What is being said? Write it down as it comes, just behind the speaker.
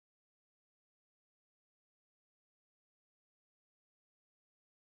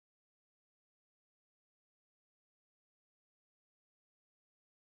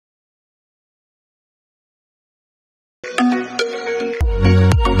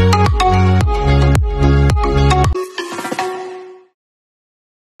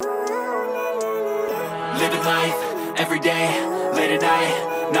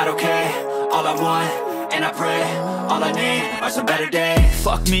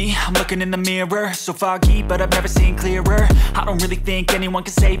me, I'm looking in the mirror, so foggy, but I've never seen clearer. I don't really think anyone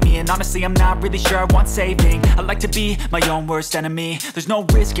can save me, and honestly I'm not really sure I want saving. I like to be my own worst enemy. There's no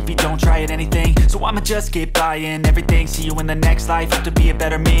risk if you don't try at anything, so I'ma just keep buying everything. See you in the next life, hope to be a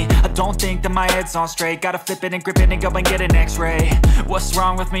better me. I don't think that my head's on straight, gotta flip it and grip it and go and get an x-ray. What's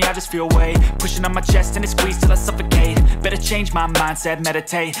wrong with me? I just feel weight pushing on my chest and it squeezes till I suffocate. Better change my mindset,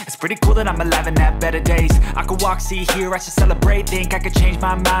 meditate. It's pretty cool that I'm alive and have better days. I could walk, see, hear, I should celebrate. Think I could change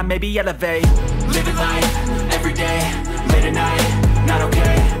my mind, maybe elevate. Living life, everyday, late at night, not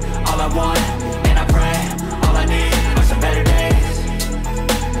okay. All I want, and I pray, all I need are some better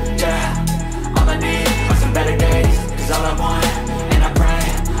days. Yeah, all I need are some better days. Cause all I want, and I pray,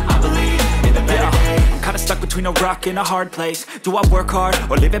 I believe in the better days. I'm kinda stuck between a rock and a hard place. Do I work hard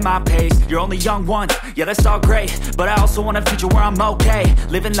or live at my pace? You're only young once, yeah that's all great, but I also want a future where I'm okay.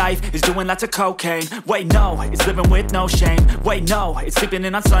 Living life is doing lots of cocaine. Wait no, it's living with no shame. Wait no, it's sleeping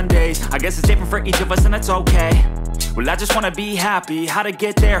in on Sundays. I guess it's different for each of us and that's okay. Well I just wanna be happy, how to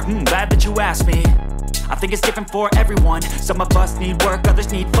get there? Glad that you asked me. I think it's different for everyone. Some of us need work,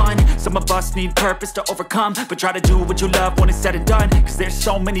 others need fun. Some of us need purpose to overcome. But try to do what you love when it's said and done. Cause there's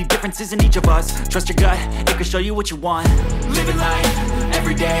so many differences in each of us. Trust your gut, it can show you what you want. Living life,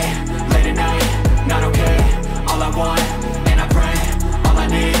 everyday, late at night, not okay. All I want, and I pray, all I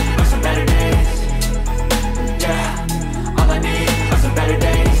need are some better days. Yeah, all I need are some better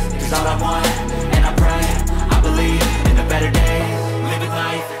days. Cause all I want, and I pray, I believe in the better days. Living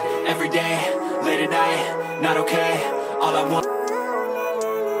life, everyday, late at night, not okay. All I want.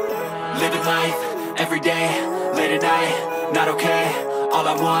 Living life, everyday, late at night, not okay. All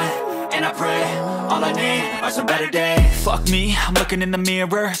I want, and I pray, all I need are some better days. Fuck me, I'm looking in the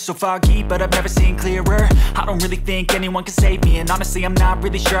mirror, so foggy, but I've never seen clearer. I don't really think anyone can save me, and honestly I'm not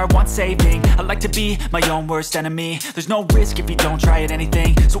really sure I want saving. I like to be my own worst enemy. There's no risk if you don't try at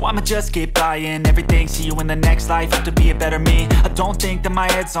anything, so I'ma just keep buying everything. See you in the next life, hope to be a better me. I don't think that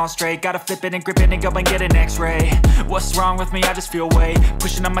my head's on straight, gotta flip it and grip it and go and get an x-ray. What's wrong with me? I just feel weight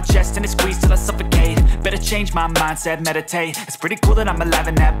pushing on my chest and it squeezes till I suffocate. Better change my mindset, meditate. It's pretty cool that I'm alive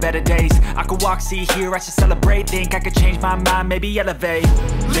and have better days. I could walk, see, hear, I should celebrate. Think I could change my mind, maybe elevate.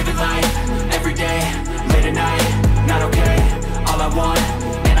 Living life, everyday, late at night, not okay. All I want,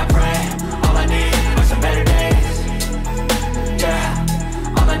 and I pray, all I need are some better days.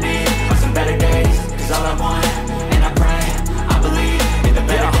 Yeah, all I need are some better days. Cause all I want, and I pray, I believe in the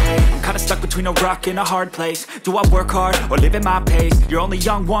better days. I'm kinda stuck between a rock and a hard place. Do I work hard or live at my pace? You're only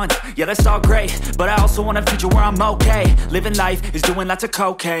young once, yeah that's all great, but I also want a future where I'm okay. Living life is doing lots of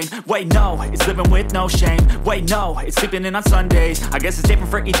cocaine. Wait no, it's living with no shame. Wait no, it's sleeping in on Sundays. I guess it's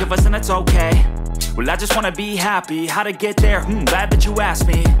different for each of us and that's okay. Well I just wanna be happy, how to get there? Glad that you asked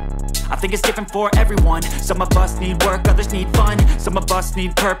me. I think it's different for everyone. Some of us need work, others need fun. Some of us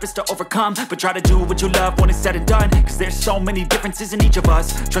need purpose to overcome. But try to do what you love when it's said and done. Cause there's so many differences in each of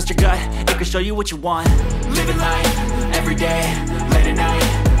us. Trust your gut, it can show you what you want. Living life, everyday, late at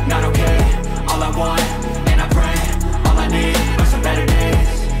night, not okay. All I want, and I pray, all I need are some better days.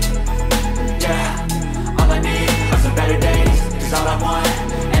 Yeah, all I need are some better days. Cause all I want,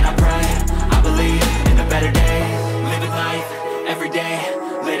 and I pray, I believe in the better days. Living life, everyday,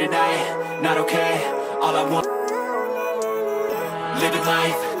 late at night, not okay. All I want. Living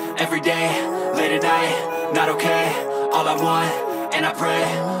life, everyday, late at night, not okay. All I want, and I pray,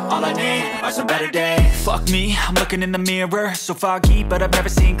 all I need are some better days. Fuck me, I'm looking in the mirror, so foggy, but I've never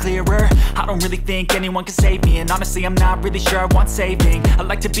seen clearer. I don't really think anyone can save me, and honestly I'm not really sure I want saving. I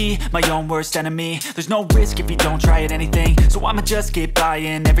like to be my own worst enemy. There's no risk if you don't try at anything, so I'ma just keep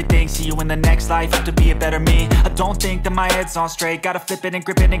buying everything. See you in the next life, hope to be a better me. I don't think that my head's on straight, gotta flip it and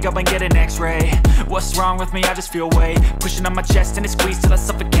grip it and go and get an x-ray. What's wrong with me? I just feel weight pushing on my chest and it squeezes till I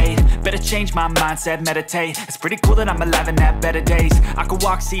suffocate. Better change my mindset, meditate. It's pretty cool that I'm alive and have better days. I could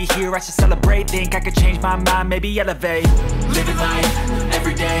walk, see, hear, I should celebrate. Think I could change my mind, maybe elevate. Living life,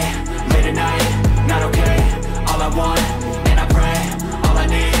 everyday, late at night, not okay. All I want, and I pray, all I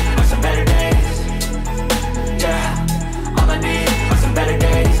need are some better days. Yeah, all I need are some better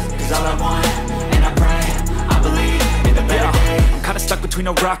days. Cause all I want, and I pray, I believe in the better days. I'm kinda stuck between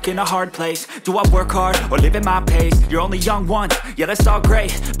a rock and a hard place. Do I work hard or live at my pace? You're only young once, yeah that's all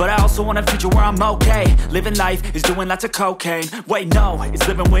great, but I also want a future where I'm okay. Living life is doing lots of cocaine. Wait no, it's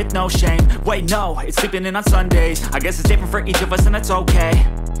living with no shame. Wait no, it's sleeping in on Sundays. I guess it's different for each of us and that's okay.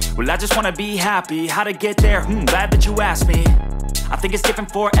 Well I just wanna be happy, how to get there? Glad that you asked me. I think it's different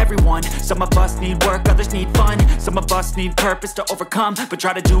for everyone. Some of us need work, others need fun. Some of us need purpose to overcome. But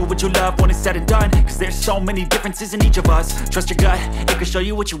try to do what you love when it's said and done. Cause there's so many differences in each of us. Trust your gut, it can show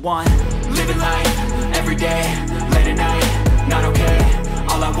you what you want. Living life, everyday, late at night, not okay.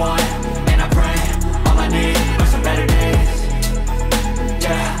 All I want, and I pray, all I need are some better days.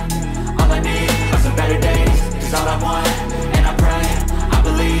 Yeah, all I need are some better days. Cause all I want, and I pray, I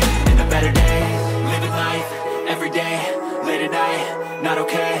believe in the better days. Living life, everyday, late at night, not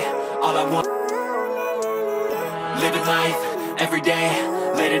okay. All I want. Living life, everyday,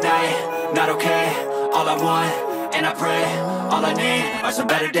 late at night, not okay. All I want, and I pray, all I need are some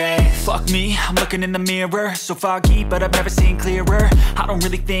better days. Fuck me, I'm looking in the mirror, so foggy, but I've never seen clearer. I don't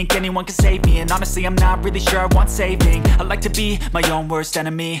really think anyone can save me, and honestly I'm not really sure I want saving. I like to be my own worst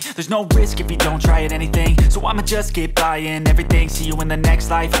enemy. There's no risk if you don't try at anything, so I'ma just keep buying everything. See you in the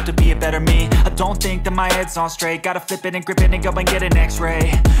next life, have to be a better me. I don't think that my head's on straight, gotta flip it and grip it and go and get an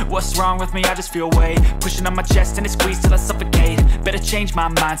x-ray. What's wrong with me? I just feel weight pushing on my chest and it squeezes till I suffocate. Better change my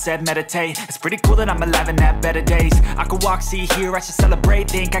mindset, meditate. It's pretty cool that I'm alive and have better days. I could walk, see, hear, I should celebrate.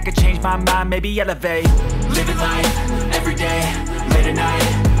 Think I could change my mind, maybe elevate. Living life, everyday, late at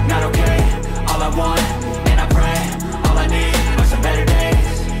night, not okay. All I want, and I pray, all I need are some better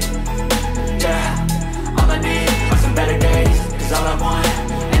days. Yeah, all I need are some better days. Cause all I want,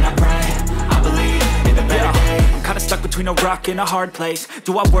 and I pray, I believe in the better days. I'm kinda stuck between a rock and a hard place.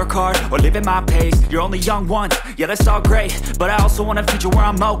 Do I work hard or live at my pace? You're only young once, yeah that's all great, but I also want a future where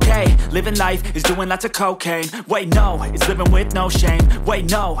I'm okay. Living life is doing lots of cocaine. Wait no, it's living with no shame. Wait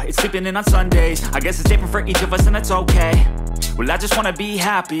no, it's sleeping in on Sundays. I guess it's different for each of us and that's okay. Well I just wanna be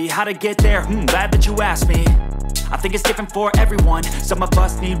happy, how to get there? Glad that you asked me. I think it's different for everyone. Some of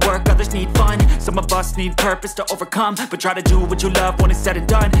us need work, others need fun. Some of us need purpose to overcome. But try to do what you love when it's said and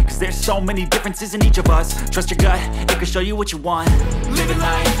done. Cause there's so many differences in each of us. Trust your gut, it can show you what you want. Living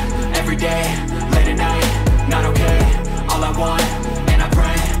life, everyday, late at night, not okay. All I want, and I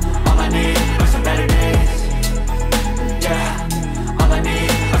pray, all I need are some better days. Yeah, all I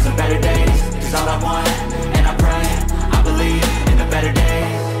need are some better days. Cause all I want, and I pray, I believe in the better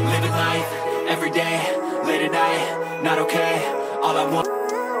days. Living life, everyday, late at night, not okay. All I want.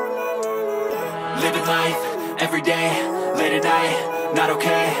 Living life, everyday, late at night, not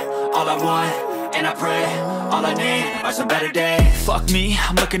okay. All I want, and I pray, all I need are some better days. Fuck me,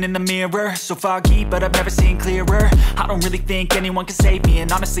 I'm looking in the mirror, so foggy, but I've never seen clearer. I don't really think anyone can save me,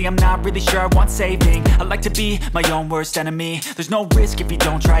 and honestly I'm not really sure I want saving. I like to be my own worst enemy. There's no risk if you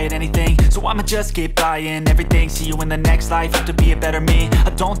don't try at anything, so I'ma just keep buying everything. See you in the next life, have to be a better me. I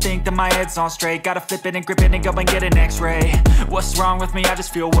don't think that my head's on straight, gotta flip it and grip it and go and get an x-ray. What's wrong with me? I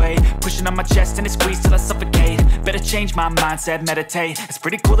just feel weight pushing on my chest and it squeezes till I suffocate. Better change my mindset, meditate. It's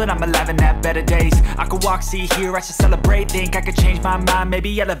pretty cool that I'm alive and have better days. I could walk, see, hear, I should celebrate. Think I could change my mind,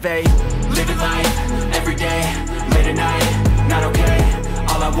 maybe elevate. Living life, everyday, late at night, not okay.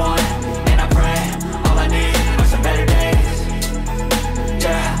 All I want, and I pray, all I need are some better days.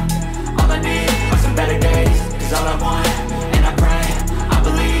 Yeah, all I need are some better days. Cause all I want, and I pray, I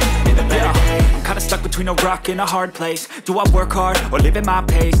believe in the better days. I'm kinda stuck between a rock and a hard place. Do I work hard or live at my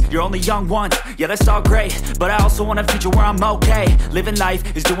pace? You're only young once, yeah that's all great, but I also want a future where I'm okay. Living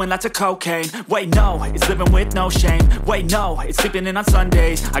life is doing lots of cocaine. Wait no, it's living with no shame. Wait no, it's sleeping in on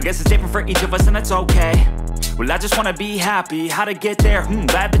Sundays. I guess it's different for each of us and that's okay. Well I just wanna be happy, how to get there?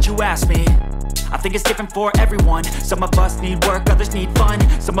 Glad that you asked me. I think it's different for everyone. Some of us need work, others need fun.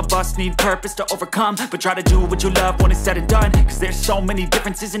 Some of us need purpose to overcome. But try to do what you love when it's said and done. Cause there's so many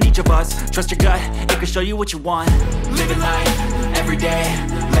differences in each of us. Trust your gut, it can show you what you want. Living life, everyday,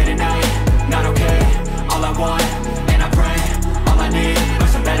 late at night, not okay. All I want, and I pray, all I need are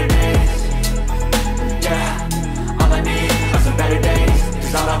some better days. Yeah, all I need are some better days.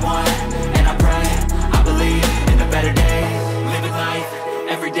 Cause all I want, and I pray, I believe in the better days. Living life,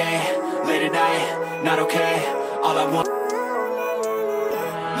 everyday, late at night, not okay. All I want.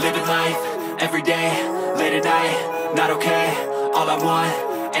 Living life, everyday, late at night, not okay. All I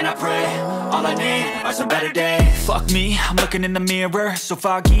want, and I pray, all I need are some better days. Fuck me, I'm looking in the mirror, so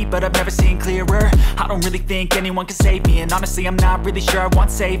foggy, but I've never seen clearer. I don't really think anyone can save me, and honestly I'm not really sure I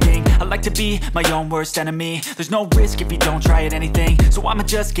want saving. I like to be my own worst enemy. There's no risk if you don't try at anything, so I'ma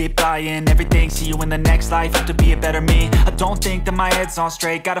just keep buying everything. See you in the next life, have to be a better me. I don't think that my head's on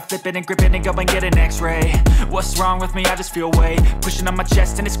straight, gotta flip it and grip it and go and get an x-ray. What's wrong with me? I just feel weight pushing on my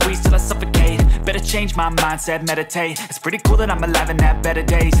chest and it squeezes till I suffocate. Better change my mindset, meditate. It's pretty cool that I'm alive and have better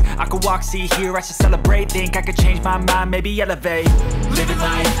days. I could walk, see, hear, I should celebrate. Think I could change my mind, maybe elevate. Living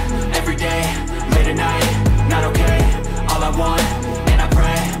life, everyday, late at night, not okay. All I want, and I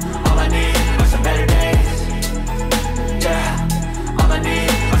pray, all I need are some better days. Yeah, all I need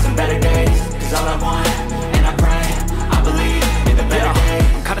are some better days. Cause all I want, and I pray, I believe in the better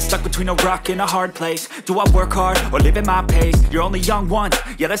days. I'm kinda stuck between a a rock and a hard place. Do I work hard or live at my pace? You're only young once,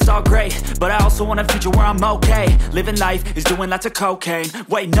 yeah that's all great, but I also want a future where I'm okay. Living life is doing lots of cocaine.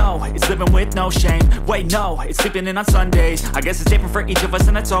 Wait no, it's living with no shame. Wait no, it's sleeping in on Sundays. I guess it's different for each of us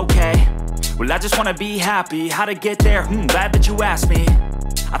and that's okay. Well I just wanna be happy, how to get there? Glad that you asked me.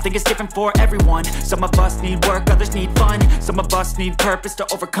 I think it's different for everyone. Some of us need work, others need fun. Some of us need purpose to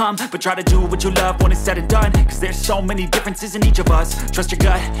overcome. But try to do what you love when it's said and done, cause there's so many differences in each of us. Trust your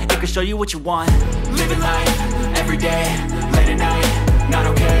gut, it can show you what you want. Living life, everyday, late at night, not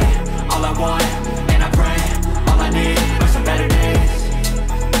okay. All I want, and I pray, all I need are some better days.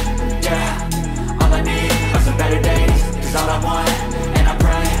 Yeah, all I need are some better days. Cause all I want, and I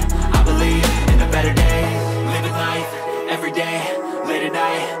pray, I believe in the better days. Living life, everyday, late at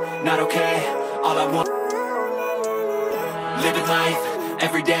night, not okay. All I want. Living life,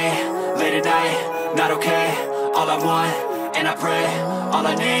 everyday, late at night, not okay. All I want, and I pray, all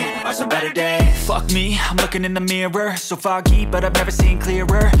I need are some better days. Fuck me, I'm looking in the mirror, so foggy, but I've never seen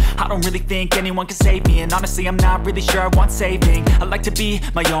clearer. I don't really think anyone can save me, and honestly I'm not really sure I want saving. I like to be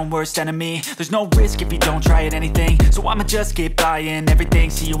my own worst enemy. There's no risk if you don't try at anything, so I'ma just keep buying everything.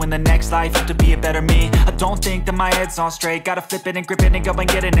 See you in the next life, have to be a better me. I don't think that my head's on straight, gotta flip it and grip it and go and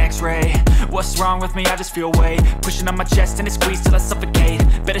get an x-ray. What's wrong with me? I just feel weight pushing on my chest and it squeezes till I suffocate.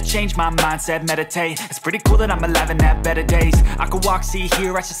 Better change my mindset, meditate. It's pretty cool that I'm alive and have better days. I could walk, see,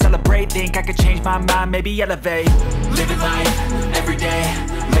 hear, I should celebrate. Think I could change my mind, maybe elevate. Living life, everyday,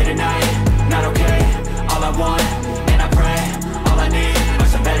 late at night, not okay. All I want, and I pray, all I need are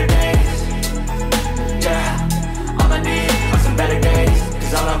some better days. Yeah, all I need are some better days.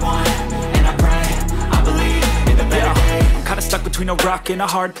 Cause all I want, and I pray, I believe in the better days. I'm kinda stuck between a rock and a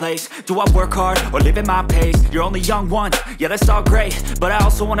hard place. Do I work hard or live at my pace? You're only young once, yeah that's all great, but I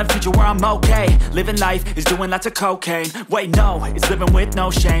also want a future where I'm okay. Living life is doing lots of cocaine. Wait no, it's living with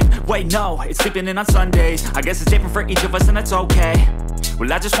no shame. Wait no, it's sleeping in on Sundays. I guess it's different for each of us and that's okay.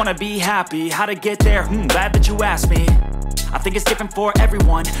 Well I just wanna be happy, how to get there? Glad that you asked me. I think it's different for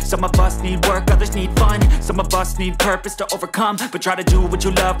everyone. Some of us need work, others need fun. Some of us need purpose to overcome. But try to do what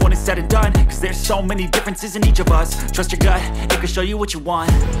you love when it's said and done, cause there's so many differences in each of us. Trust your gut, it can show you what you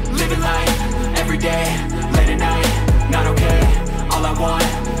want. Living life, everyday, late at night, not okay. All I want,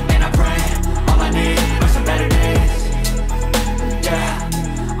 and I pray, all I need are some better days. Yeah,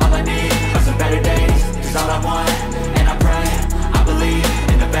 all I need are some better days. Cause all I want, and I pray, I believe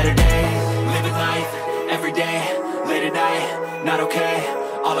in the better days. Living life, everyday, late at night, not okay.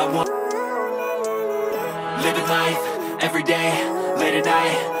 All I want. Living life, everyday, late at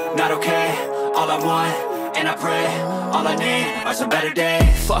night, not okay. All I want, and I pray, all I need are some better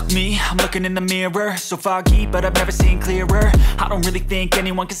days. Fuck me, I'm looking in the mirror, so foggy, but I've never seen clearer. I don't really think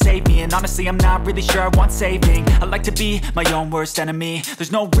anyone can save me, and honestly I'm not really sure I want saving. I like to be my own worst enemy.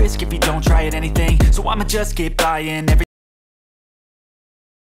 There's no risk if you don't try at anything, so I'ma just keep buying everything.